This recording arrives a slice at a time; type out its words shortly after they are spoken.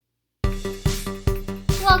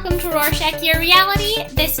welcome to Rorschach Your Reality.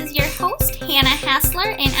 This is your host, Hannah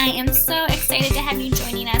Hassler, and I am so excited to have you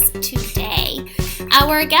joining us today.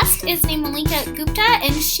 Our guest is named Malika Gupta,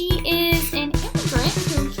 and she is an immigrant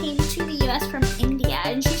who came to the U.S. from India,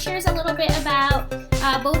 and she shares a little bit about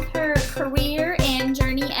both her career and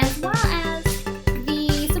journey as well as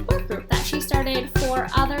the support group that she started for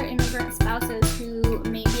other immigrant spouses who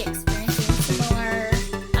may be experiencing similar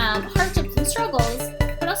hardships and struggles,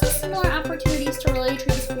 but also similar opportunities to really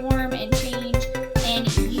transform and change and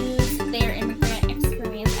use their immigrant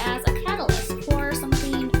experience as a catalyst for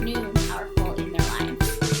something new and powerful in their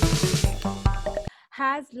lives.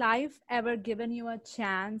 Has life ever given you a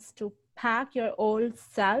chance to pack your old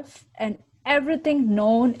self and everything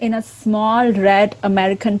known in a small red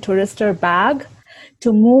American Tourister bag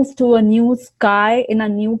to move to a new sky in a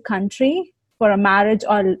new country for a marriage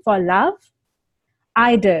or for love?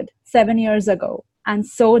 I did 7 years ago, and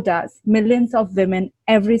so does millions of women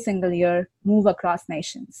every single year move across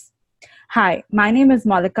nations. Hi, my name is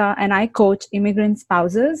Malika, and I coach immigrant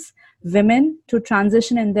spouses, women to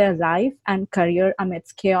transition in their life and career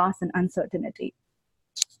amidst chaos and uncertainty.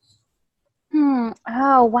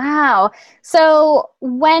 Oh, wow. So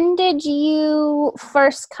when did you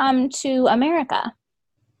first come to America?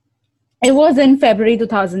 It was in February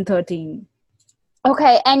 2013.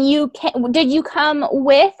 Okay, and did you come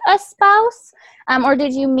with a spouse, or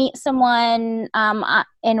did you meet someone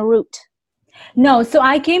en route? No, so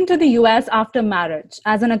I came to the US after marriage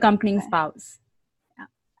as an accompanying spouse.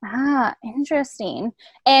 Ah, interesting.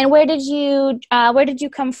 And where did you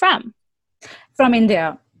come from? From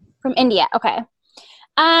India. From India, okay.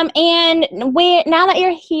 And now that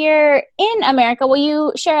you're here in America, will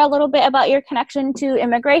you share a little bit about your connection to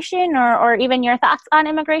immigration or even your thoughts on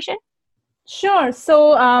immigration? Sure.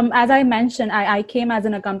 So as I mentioned, I came as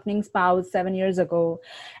an accompanying spouse 7 years ago,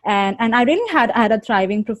 and I really had a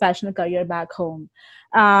thriving professional career back home.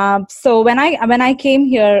 So when I came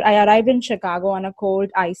here, I arrived in Chicago on a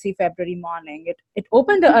cold, icy February morning. It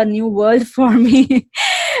opened a new world for me,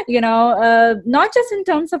 not just in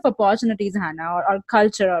terms of opportunities, Hannah, or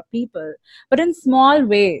culture or people, but in small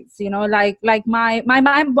ways. Like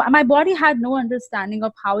my body had no understanding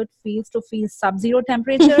of how it feels to feel sub-zero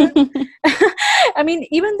temperature. I mean,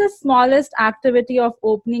 even the smallest activity of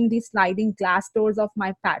opening the sliding glass doors of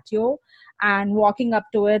my patio and walking up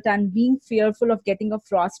to it and being fearful of getting a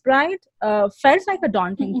frostbite felt like a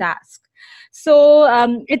daunting task. So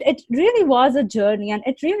it really was a journey, and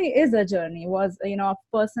it really is a journey. It was of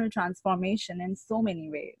personal transformation in so many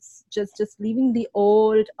ways. Just leaving the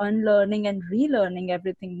old, unlearning and relearning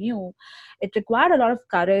everything new. It required a lot of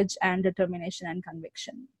courage and determination and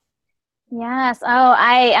conviction. Yes. Oh,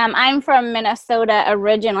 I'm from Minnesota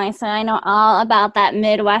originally, so I know all about that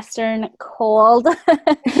Midwestern cold.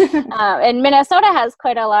 And Minnesota has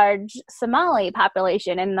quite a large Somali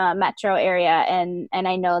population in the metro area, and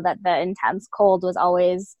I know that the intense cold was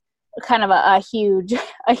always kind of a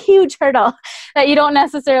huge hurdle that you don't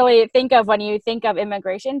necessarily think of when you think of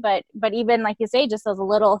immigration, but even like you say, just those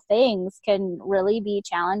little things can really be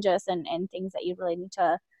challenges and things that you really need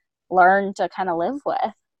to learn to kind of live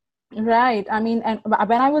with. Right. I mean, and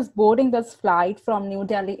when I was boarding this flight from New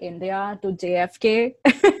Delhi, India to JFK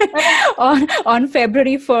on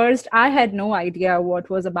February 1st, I had no idea what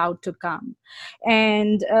was about to come.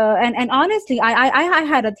 And honestly, I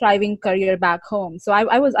had a thriving career back home. So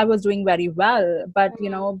I was doing very well. But,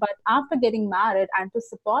 but after getting married and to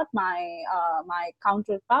support my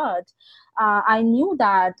counterpart, I knew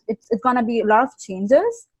that it's going to be a lot of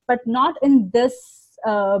changes, but not in this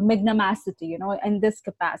magnanimity, in this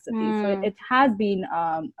capacity. So it has been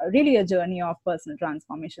really a journey of personal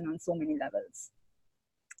transformation on so many levels.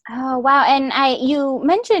 Oh, wow. And you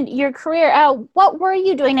mentioned your career. What were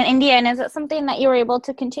you doing in India, and is it something that you were able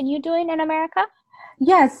to continue doing in America?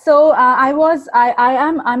 Yes, so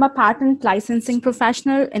I'm a patent licensing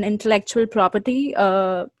professional, an intellectual property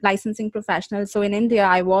licensing professional. So in India,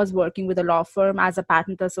 I was working with a law firm as a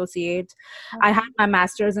patent associate. Okay. I had my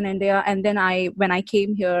master's in India, and then when I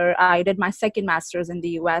came here, I did my second master's in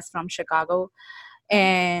the US from Chicago,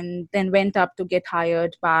 and then went up to get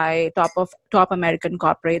hired by top American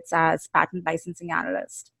corporates as patent licensing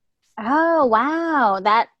analyst. Oh, wow.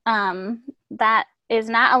 That is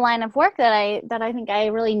not a line of work that I think I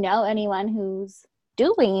really know anyone who's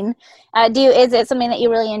doing. Is it something that you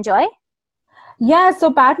really enjoy? Yeah, so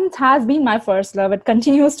patents has been my first love. It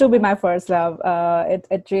continues to be my first love.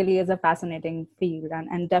 It really is a fascinating field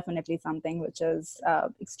and definitely something which is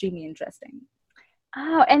extremely interesting.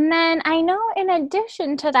 Oh, and then I know in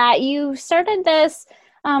addition to that, you started this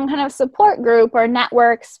kind of support group or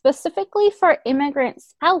network specifically for immigrant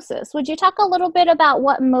spouses. Would you talk a little bit about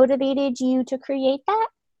what motivated you to create that?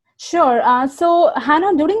 Sure. So,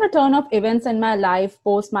 Hannah, during the turn of events in my life,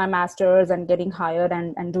 post my master's and getting hired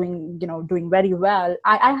and doing, doing very well,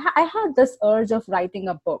 I had this urge of writing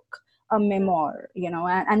a book, a memoir,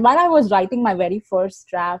 and while I was writing my very first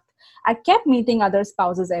draft, I kept meeting other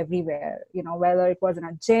spouses everywhere, whether it was in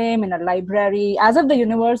a gym, in a library, as if the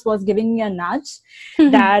universe was giving me a nudge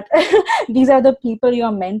that these are the people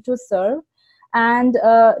you're meant to serve. And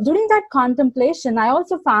during that contemplation, I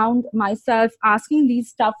also found myself asking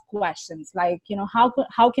these tough questions, like,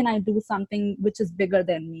 how can I do something which is bigger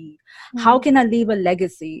than me? How can I leave a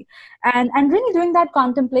legacy? And really during that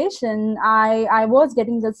contemplation, I was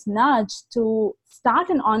getting this nudge to start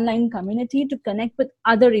an online community to connect with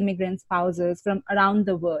other immigrant spouses from around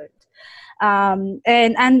the world. And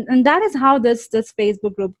that is how this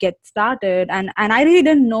Facebook group gets started. And I really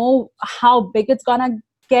didn't know how big it's gonna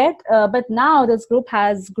get, but now this group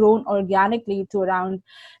has grown organically to around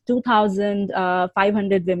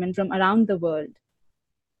 2,500 women from around the world.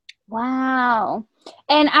 Wow.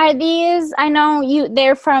 And are these, I know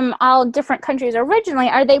they're from all different countries originally,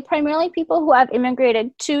 are they primarily people who have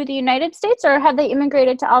immigrated to the United States, or have they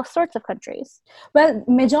immigrated to all sorts of countries? Well,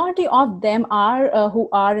 majority of them are who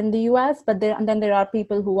are in the US, but then there are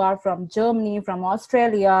people who are from Germany, from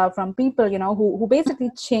Australia, from people, who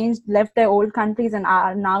basically left their old countries and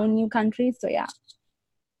are now in new countries. So yeah.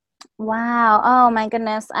 Wow. Oh my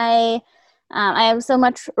goodness. I have so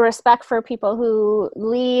much respect for people who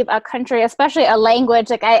leave a country, especially a language.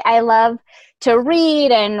 Like I love to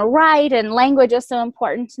read and write, and language is so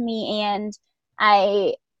important to me. And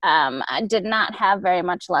I did not have very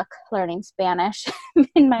much luck learning Spanish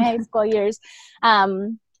in my high school years.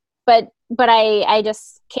 But I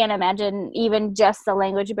just can't imagine even just the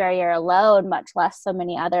language barrier alone, much less so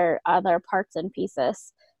many other parts and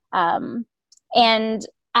pieces. And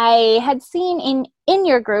I had seen in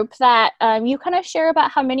your group that you kind of share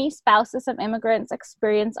about how many spouses of immigrants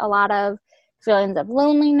experience a lot of feelings of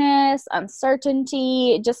loneliness,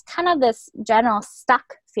 uncertainty, just kind of this general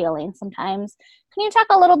stuck feeling sometimes. Can you talk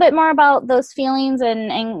a little bit more about those feelings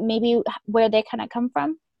and maybe where they kind of come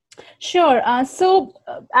from? Sure. So,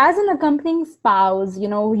 as an accompanying spouse,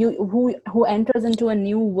 who enters into a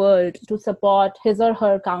new world to support his or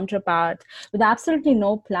her counterpart with absolutely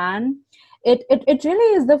no plan, it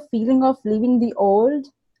really is the feeling of leaving the old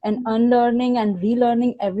and unlearning and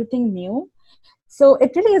relearning everything new. So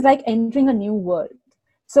it really is like entering a new world.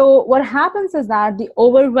 So what happens is that the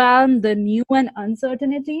overwhelm, the new and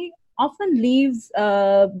uncertainty often leaves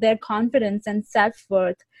their confidence and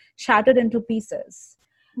self-worth shattered into pieces.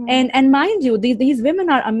 And mind you, these women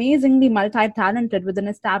are amazingly multi-talented with an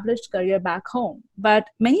established career back home. But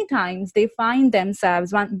many times they find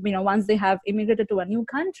themselves, once they have immigrated to a new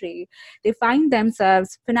country, they find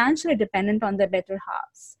themselves financially dependent on their better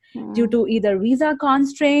halves due to either visa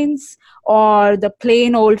constraints or the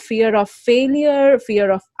plain old fear of failure, fear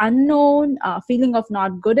of unknown, feeling of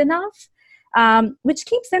not good enough. Which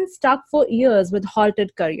keeps them stuck for years with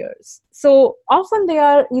halted careers. So often they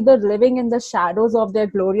are either living in the shadows of their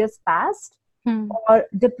glorious past or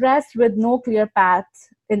depressed with no clear path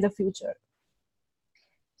in the future.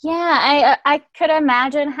 Yeah, I could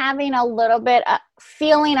imagine having a little bit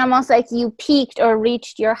feeling almost like you peaked or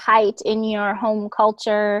reached your height in your home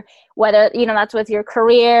culture, whether, that's with your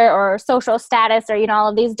career or social status or, all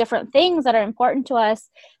of these different things that are important to us.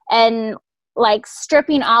 And like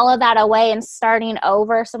stripping all of that away and starting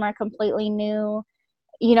over somewhere completely new.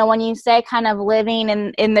 When you say kind of living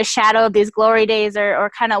in the shadow of these glory days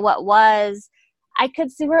or kind of what was, I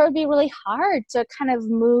could see where it would be really hard to kind of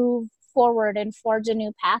move forward and forge a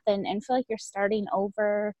new path and feel like you're starting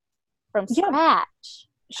over from scratch.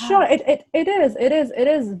 Sure, it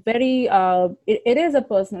is very it is a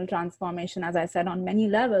personal transformation, as I said, on many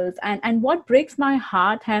levels. And what breaks my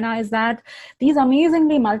heart, Hannah, is that these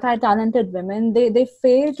amazingly multi-talented women, they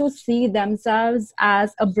fail to see themselves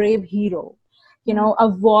as a brave hero, a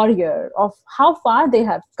warrior of how far they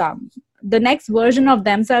have come, the next version of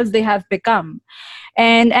themselves they have become.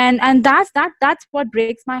 And that's what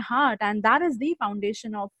breaks my heart. And that is the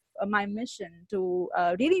foundation of my mission, to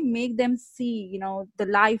really make them see, the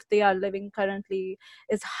life they are living currently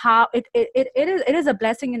is how it is a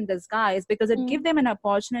blessing in disguise, because it gives them an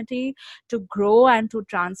opportunity to grow and to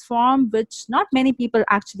transform, which not many people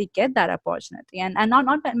actually get that opportunity, and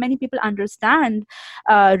not many people understand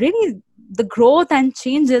really the growth and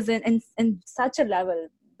changes in such a level,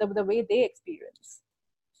 the way they experience.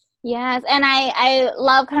 Yes, and I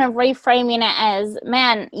love kind of reframing it as,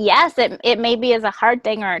 man, yes, it maybe is a hard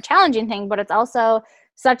thing or a challenging thing, but it's also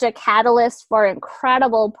such a catalyst for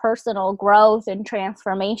incredible personal growth and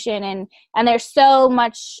transformation. And there's so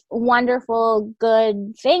much wonderful,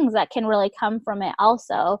 good things that can really come from it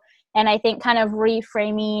also. And I think kind of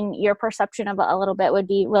reframing your perception of it a little bit would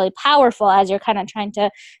be really powerful as you're kind of trying to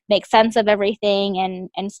make sense of everything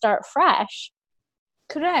and start fresh.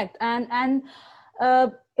 Correct. And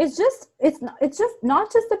it's just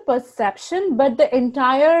not just the perception, but the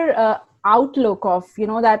entire outlook of,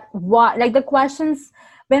 that what, like the questions.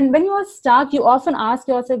 When you are stuck, you often ask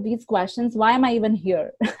yourself these questions: why am I even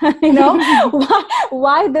here?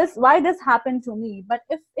 Why this happened to me? But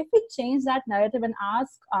if we change that narrative and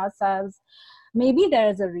ask ourselves, maybe there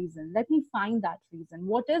is a reason. Let me find that reason.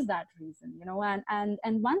 What is that reason?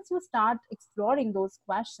 And once you start exploring those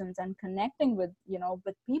questions and connecting with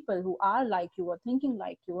with people who are like you or thinking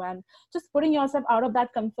like you, and just putting yourself out of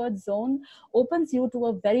that comfort zone opens you to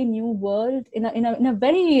a very new world in a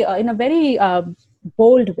very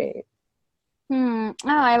bold way. Oh,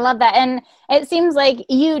 I love that. And it seems like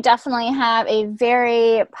you definitely have a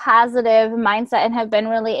very positive mindset and have been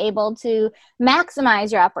really able to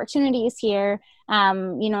maximize your opportunities here,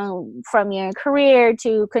 from your career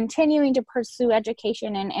to continuing to pursue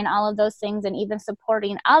education and all of those things, and even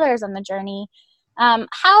supporting others on the journey.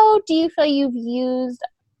 How do you feel you've used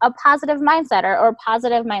a positive mindset or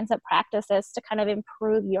positive mindset practices to kind of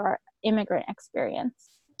improve your immigrant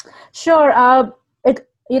experience? Sure. It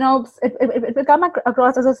come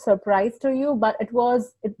across as a surprise to you, but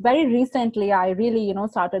very recently I really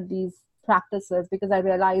started these practices because I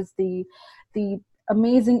realized the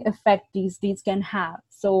amazing effect these can have.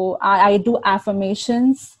 So I do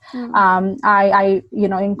affirmations. I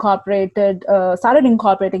started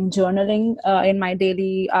incorporating journaling in my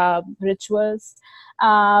daily rituals.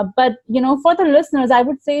 But for the listeners, I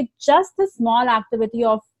would say just the small activity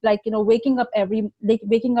of waking up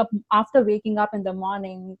after waking up in the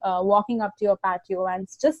morning, walking up to your patio and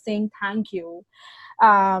just saying thank you.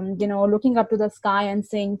 Looking up to the sky and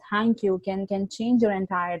saying thank you can change your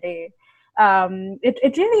entire day.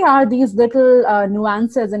 It really are these little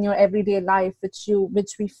nuances in your everyday life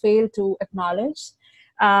which we fail to acknowledge,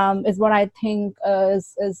 is what I think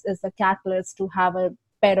is a catalyst to have a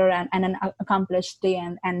better and an accomplished day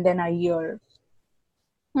and then a year.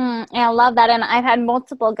 I love that. And I've had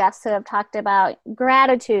multiple guests who have talked about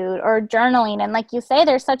gratitude or journaling. And like you say,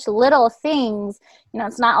 there's such little things,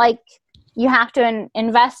 it's not like you have to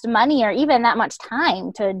invest money or even that much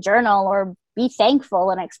time to journal or be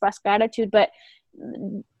thankful and express gratitude, but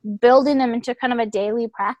building them into kind of a daily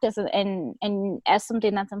practice and as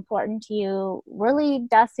something that's important to you really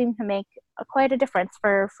does seem to make quite a difference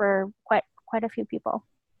for quite a few people.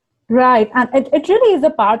 Right. And it really is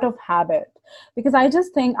a part of habit, because I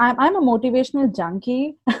just think I'm a motivational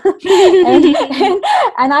junkie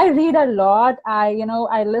and I read a lot. I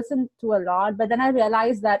listen to a lot, but then I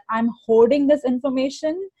realize that I'm hoarding this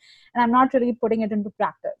information and I'm not really putting it into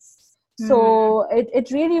practice. So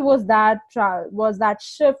it really was that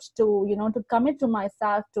shift to commit to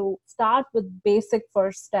myself, to start with basic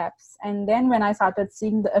first steps. And then when I started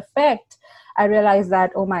seeing the effect, I realized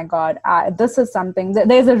that, oh my God, this is something.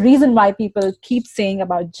 There's a reason why people keep saying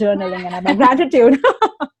about journaling and about gratitude.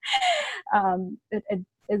 It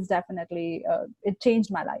is definitely, it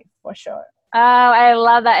changed my life for sure. Oh, I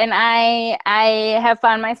love that. And I have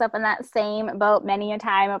found myself in that same boat many a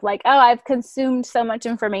time of like, oh, I've consumed so much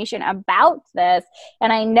information about this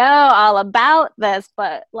and I know all about this,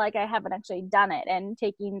 but like I haven't actually done it, and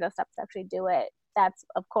taking the steps to actually do it. That's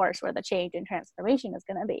of course where the change and transformation is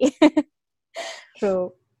going to be.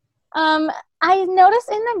 True. I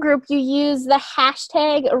noticed in the group you use the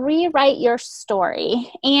hashtag rewrite your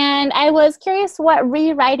story. And I was curious what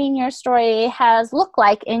rewriting your story has looked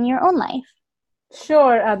like in your own life.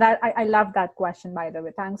 Sure. That I love that question, by the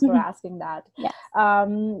way. Thanks for asking that. Yes.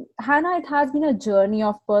 Hannah, it has been a journey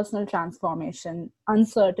of personal transformation,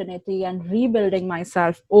 uncertainty, and rebuilding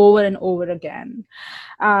myself over and over again.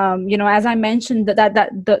 As I mentioned,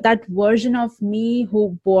 that version of me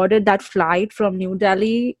who boarded that flight from New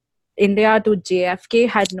Delhi, India to JFK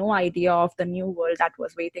had no idea of the new world that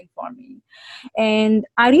was waiting for me. And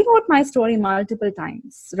I rewrote my story multiple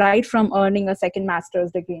times, right from earning a second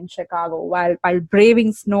master's degree in Chicago while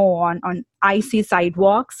braving snow on icy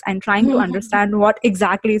sidewalks and trying to understand what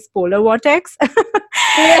exactly is polar vortex,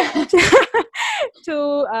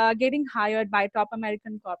 to getting hired by top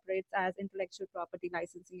American corporates as intellectual property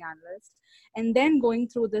licensing analyst, and then going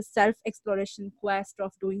through this self-exploration quest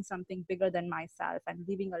of doing something bigger than myself and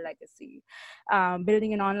leaving a legacy,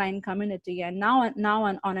 building an online community, and now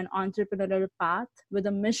on an entrepreneurial path with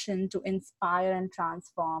a mission to inspire and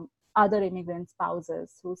transform other immigrant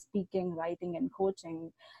spouses who's speaking, writing, and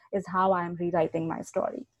coaching is how I'm rewriting my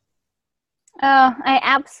story. Oh, I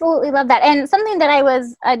absolutely love that. And something that I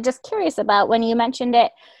was just curious about when you mentioned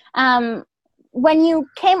it, when you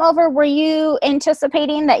came over, were you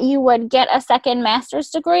anticipating that you would get a second master's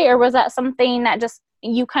degree, or was that something that just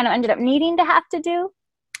you kind of ended up needing to have to do?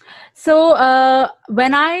 So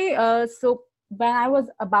when I was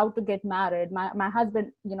about to get married, my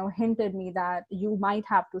husband, hinted me that you might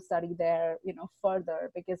have to study there, further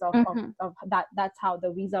because of that. That's how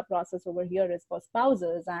the visa process over here is for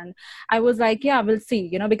spouses. And I was like, yeah, we'll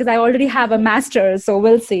see, because I already have a master's, so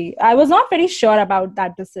we'll see. I was not very sure about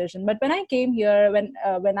that decision. But when I came here,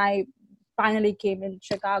 when I finally came in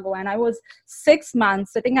Chicago, and I was 6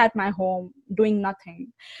 months sitting at my home doing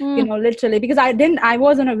nothing, literally, because I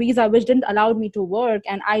was on a visa which didn't allow me to work.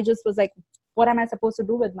 And I just was like, what am I supposed to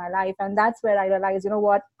do with my life? And that's where I realized,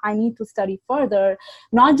 what, I need to study further,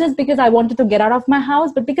 not just because I wanted to get out of my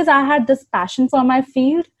house, but because I had this passion for my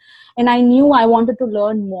field and I knew I wanted to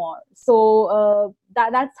learn more. So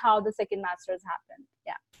that's how the second master's happened.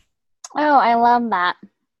 Yeah. Oh, I love that.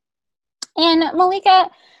 And Malika,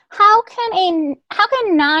 how can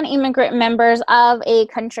non-immigrant members of a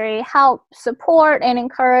country help support and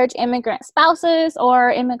encourage immigrant spouses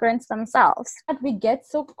or immigrants themselves? We get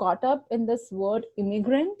so caught up in this word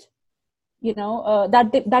immigrant,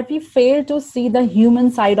 that we fail to see the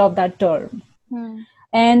human side of that term.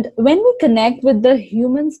 And when we connect with the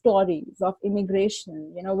human stories of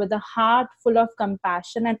immigration, with a heart full of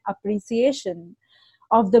compassion and appreciation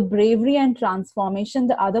of the bravery and transformation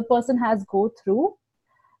the other person has go through,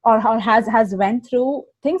 or has went through,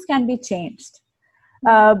 things can be changed.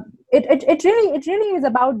 It really is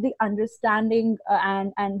about the understanding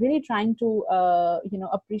and really trying to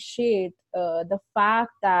appreciate the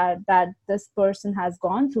fact that this person has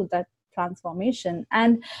gone through that transformation.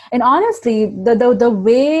 And honestly, the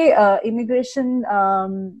way immigration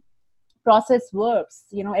process works,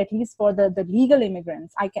 at least for the legal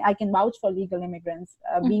immigrants, I can vouch for legal immigrants,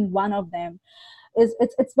 being one of them.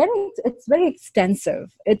 It's very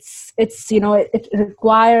extensive. It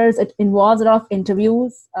involves a lot of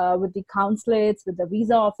interviews with the consulates, with the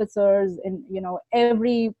visa officers, and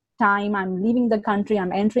every time I'm leaving the country, I'm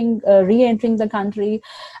re-entering the country.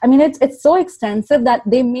 I mean, it's so extensive that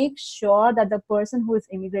they make sure that the person who is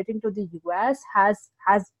immigrating to the US has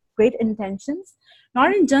great intentions,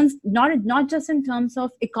 not just in terms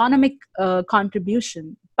of economic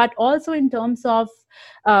contribution, but also in terms of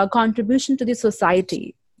contribution to the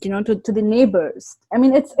society, to the neighbors. I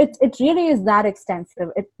mean, it really is that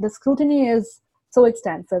extensive. The scrutiny is so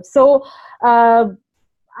extensive. So the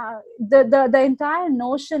entire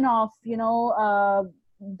notion of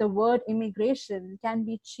the word immigration can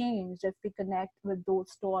be changed if we connect with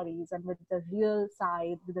those stories and with the real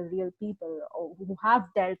side, with the real people who have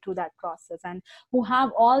dealt through that process and who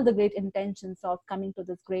have all the great intentions of coming to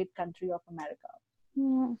this great country of America.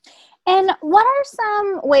 And what are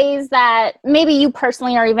some ways that maybe you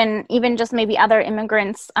personally, or even just maybe other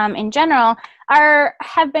immigrants in general,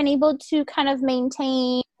 have been able to kind of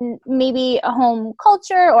maintain maybe a home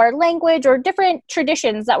culture or language or different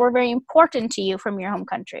traditions that were very important to you from your home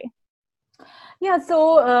country? Yeah,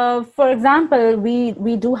 so for example,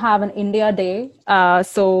 we do have an India Day,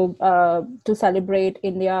 to celebrate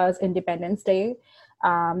India's Independence Day.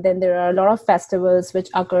 Then there are a lot of festivals which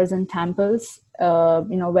occurs in temples,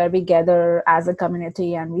 where we gather as a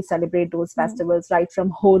community and we celebrate those festivals, right from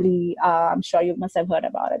Holi. I'm sure you must have heard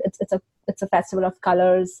about it. It's a festival of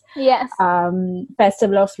colors. Yes.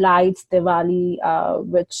 Festival of lights, Diwali,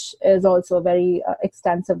 which is also a very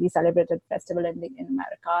extensively celebrated festival in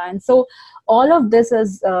America. And so all of this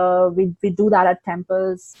is we do that at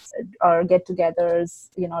temples or get-togethers,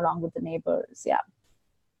 along with the neighbors. Yeah.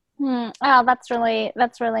 Oh, that's really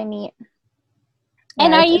neat. Yeah,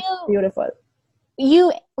 and it's beautiful.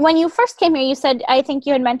 When you first came here, you said, I think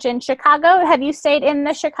you had mentioned Chicago. Have you stayed in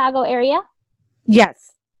the Chicago area?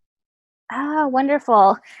 Yes. Ah,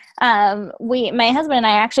 wonderful. My husband and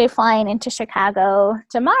I are actually flying into Chicago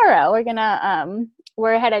tomorrow.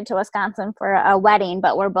 We're headed to Wisconsin for a wedding,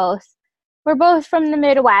 but we're both from the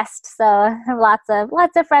Midwest, so I have lots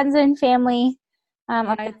of friends and family.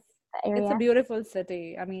 It's a beautiful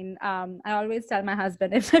city. I mean, I always tell my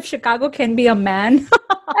husband, if Chicago can be a man,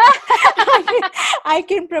 I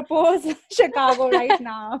can propose Chicago right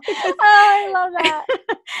now. Oh, I love that.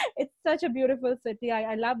 It's such a beautiful city.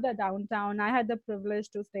 I love the downtown. I had the privilege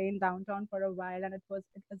to stay in downtown for a while, and it was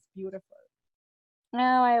beautiful. Oh,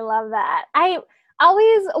 I love that. I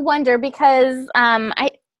always wonder because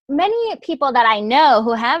many people that I know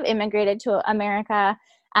who have immigrated to America,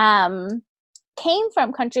 came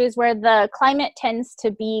from countries where the climate tends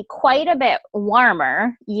to be quite a bit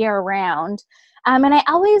warmer year round. And I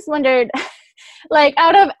always wondered, like,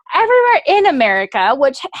 out of everywhere in America,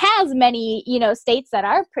 which has many, states that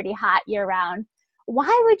are pretty hot year round,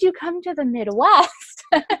 why would you come to the Midwest?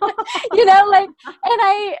 I'm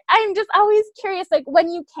just always curious, like, when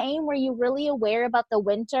you came, were you really aware about the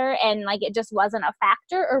winter and like it just wasn't a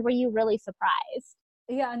factor, or were you really surprised?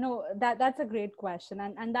 Yeah, no, that's a great question,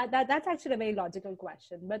 and that's actually a very logical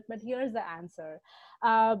question. But here's the answer.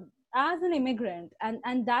 As an immigrant,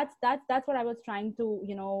 and that's what I was trying to,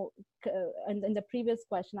 in the previous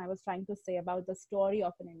question, I was trying to say about the story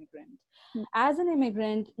of an immigrant. As an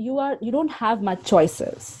immigrant, you don't have much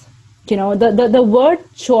choices. The word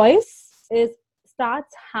choice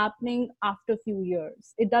starts happening after a few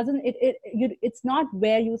years. It doesn't it's not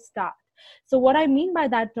where you start. So what I mean by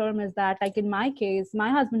that term is that, like in my case, my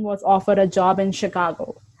husband was offered a job in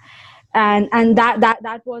Chicago, and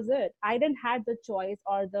that was it. I didn't have the choice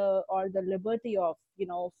or the liberty of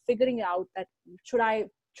figuring out that should I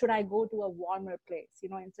go to a warmer place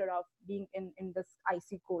instead of being in this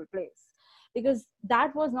icy cold place, because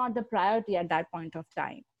that was not the priority at that point of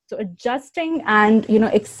time. So adjusting and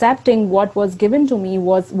accepting what was given to me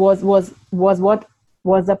was what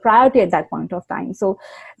was the priority at that point of time. So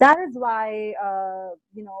that is why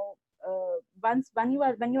once when you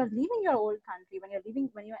are leaving your old country, when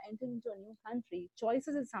you are entering into a new country,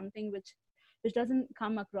 choices is something which doesn't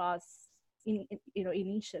come across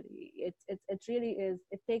initially. It really is.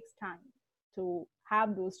 It takes time to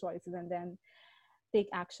have those choices and then take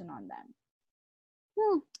action on them.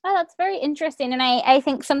 Oh, that's very interesting. And I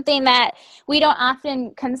think something that we don't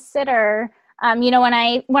often consider, when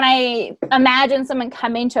I imagine someone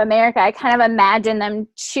coming to America, I kind of imagine them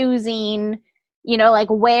choosing, like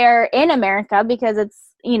where in America, because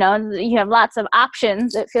it's, you have lots of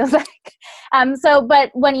options, it feels like.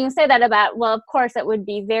 But when you say that about, well, of course, it would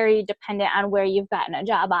be very dependent on where you've gotten a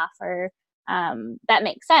job offer. That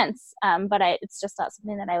makes sense. But it's just not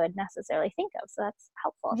something that I would necessarily think of. So that's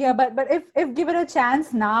helpful. Yeah, but if given a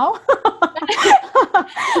chance now,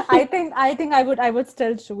 I think I would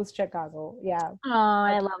still choose Chicago. Yeah. Oh,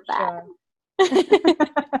 I love that.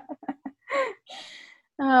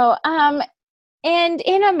 Sure. And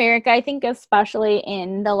in America, I think especially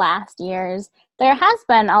in the last years, there has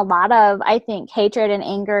been a lot of, I think, hatred and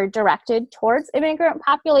anger directed towards immigrant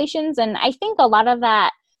populations. And I think a lot of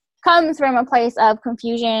that comes from a place of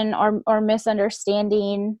confusion or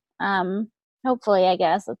misunderstanding. Hopefully, I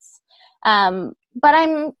guess it's. But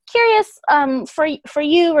I'm curious, for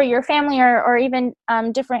you or your family or even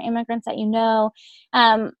different immigrants that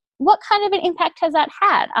what kind of an impact has that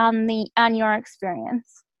had on your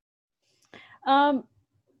experience?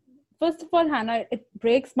 First of all, Hannah, it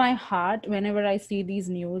breaks my heart whenever I see these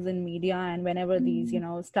news in media and whenever these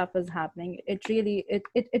stuff is happening. It really is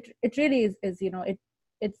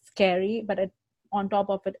it's scary, but on top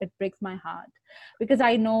of it, it breaks my heart, because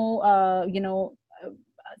I know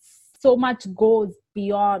so much goes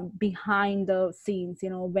behind the scenes,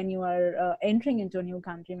 when you are entering into a new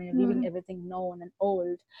country, when you're leaving everything known and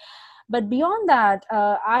old. But beyond that,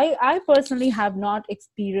 I personally have not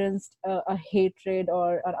experienced a hatred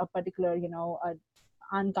or a particular, a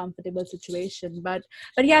uncomfortable situation. But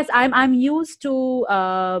yes, I'm used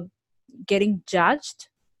to getting judged,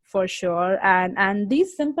 for sure. And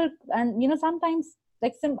these simple, and sometimes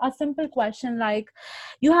like a simple question like,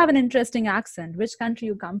 you have an interesting accent, which country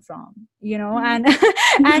you come from, and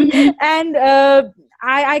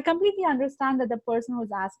I completely understand that the person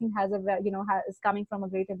who's asking is coming from a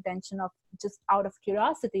great intention of just out of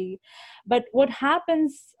curiosity. But what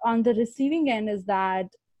happens on the receiving end is that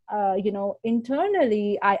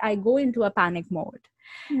internally I go into a panic mode.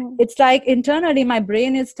 It's like internally my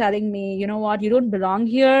brain is telling me, you know what, you don't belong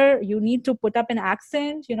here, you need to put up an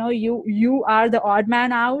accent, you are the odd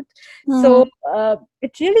man out. So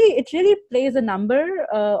it really plays a number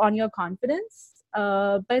on your confidence,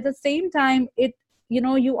 but at the same time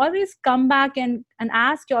you always come back and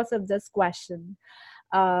ask yourself this question,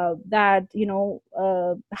 that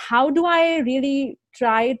how do I really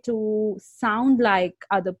try to sound like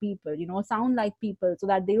other people, sound like people, so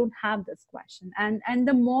that they don't have this question. And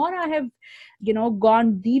the more I have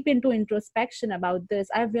gone deep into introspection about this,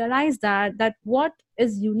 I've realized that what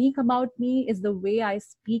is unique about me is the way I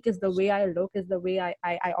speak, is the way I look, is the way I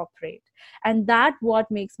operate, and that what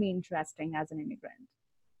makes me interesting as an immigrant.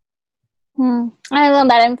 I love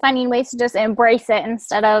that. I'm finding ways to just embrace it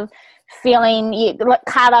instead of feeling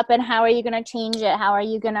caught up in how are you going to change it, how are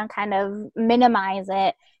you going to kind of minimize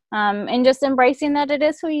it, and just embracing that it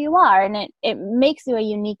is who you are, and it makes you a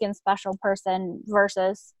unique and special person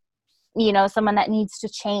versus someone that needs to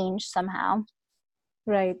change somehow.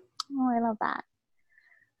 Right. Oh, I love that.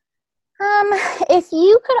 If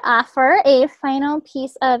you could offer a final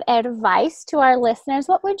piece of advice to our listeners,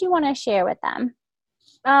 what would you want to share with them?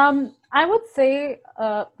 I would say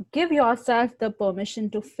give yourself the permission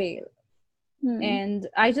to fail. And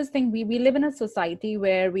I just think we live in a society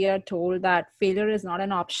where we are told that failure is not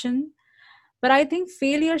an option. But I think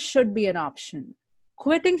failure should be an option.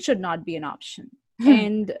 Quitting should not be an option.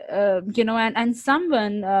 And and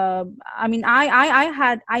someone I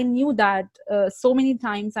knew that so many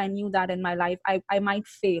times. I knew that in my life I might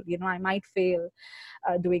fail. I might fail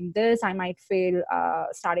doing this. I might fail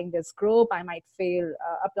starting this group. I might fail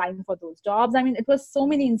applying for those jobs. I mean, it was so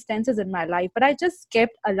many instances in my life, but I just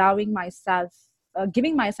kept allowing myself,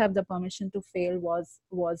 giving myself the permission to fail was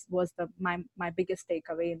my biggest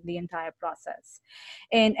takeaway in the entire process.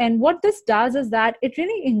 And what this does is that it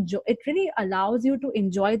really allows you to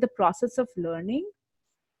enjoy the process of learning,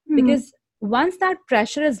 because once that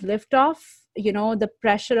pressure is lift off, the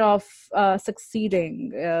pressure of succeeding,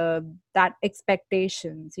 that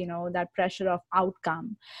expectations, that pressure of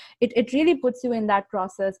outcome, it really puts you in that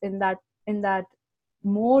process, in that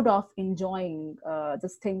mode of enjoying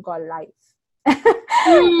this thing called life.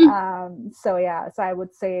 So I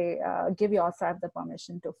would say give yourself the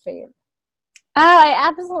permission to fail. Oh, I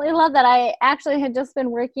absolutely love that. I actually had just been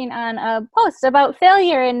working on a post about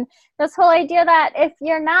failure, and this whole idea that if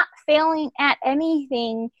you're not failing at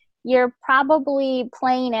anything, you're probably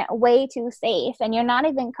playing it way too safe, and you're not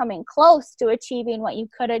even coming close to achieving what you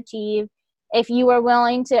could achieve if you were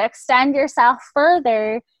willing to extend yourself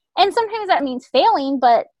further. And sometimes that means failing,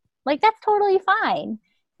 but that's totally fine.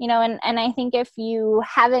 And I think if you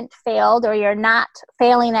haven't failed, or you're not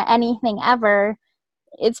failing at anything ever,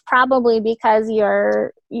 it's probably because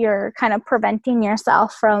you're kind of preventing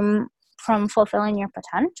yourself from fulfilling your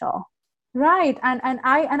potential. Right. And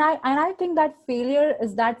I think that failure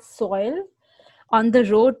is that soil on the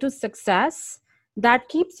road to success that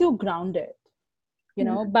keeps you grounded,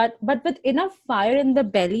 but with enough fire in the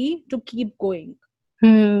belly to keep going.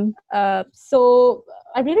 So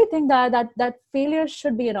I really think that failure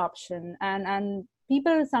should be an option, and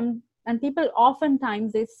people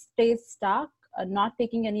oftentimes they stay stuck, not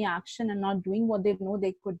taking any action and not doing what they know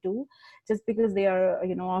they could do, just because they are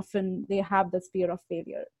often they have this fear of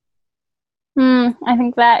failure. I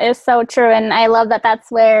think that is so true, and I love that that's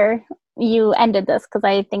where you ended this, because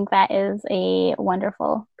I think that is a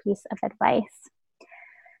wonderful piece of advice.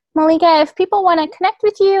 Malika, if people want to connect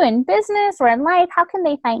with you in business or in life, how can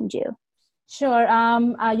they find you? Sure.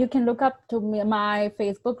 You can look up to my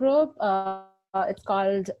Facebook group. It's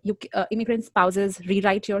called Immigrant Spouses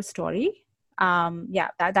Rewrite Your Story.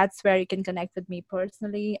 That's where you can connect with me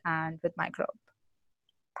personally and with my group.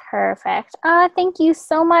 Perfect. Thank you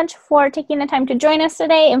so much for taking the time to join us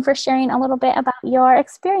today and for sharing a little bit about your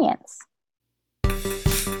experience.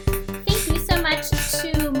 Thank you so much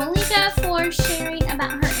to Malika for sharing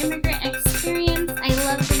about her immigrant experience. I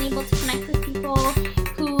love being able to connect with people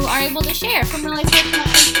who are able to share from really personal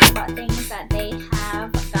places about things that they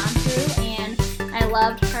have gone through, and I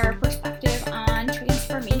loved her perspective on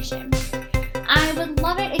transformation. I would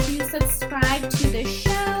love it if you subscribe to the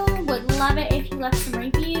show. Would love it if you left some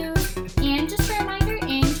reviews. And just a reminder,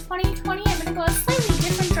 in 2020, I'm going to go a slightly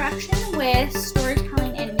different direction with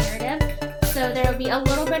storytelling and narrative. So there will be a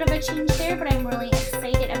little bit of a change there, but I'm really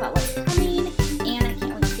excited about what's coming, and I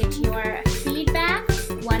can't wait to get your feedback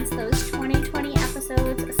once those 2020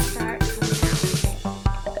 episodes start coming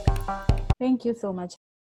out. Thank you so much.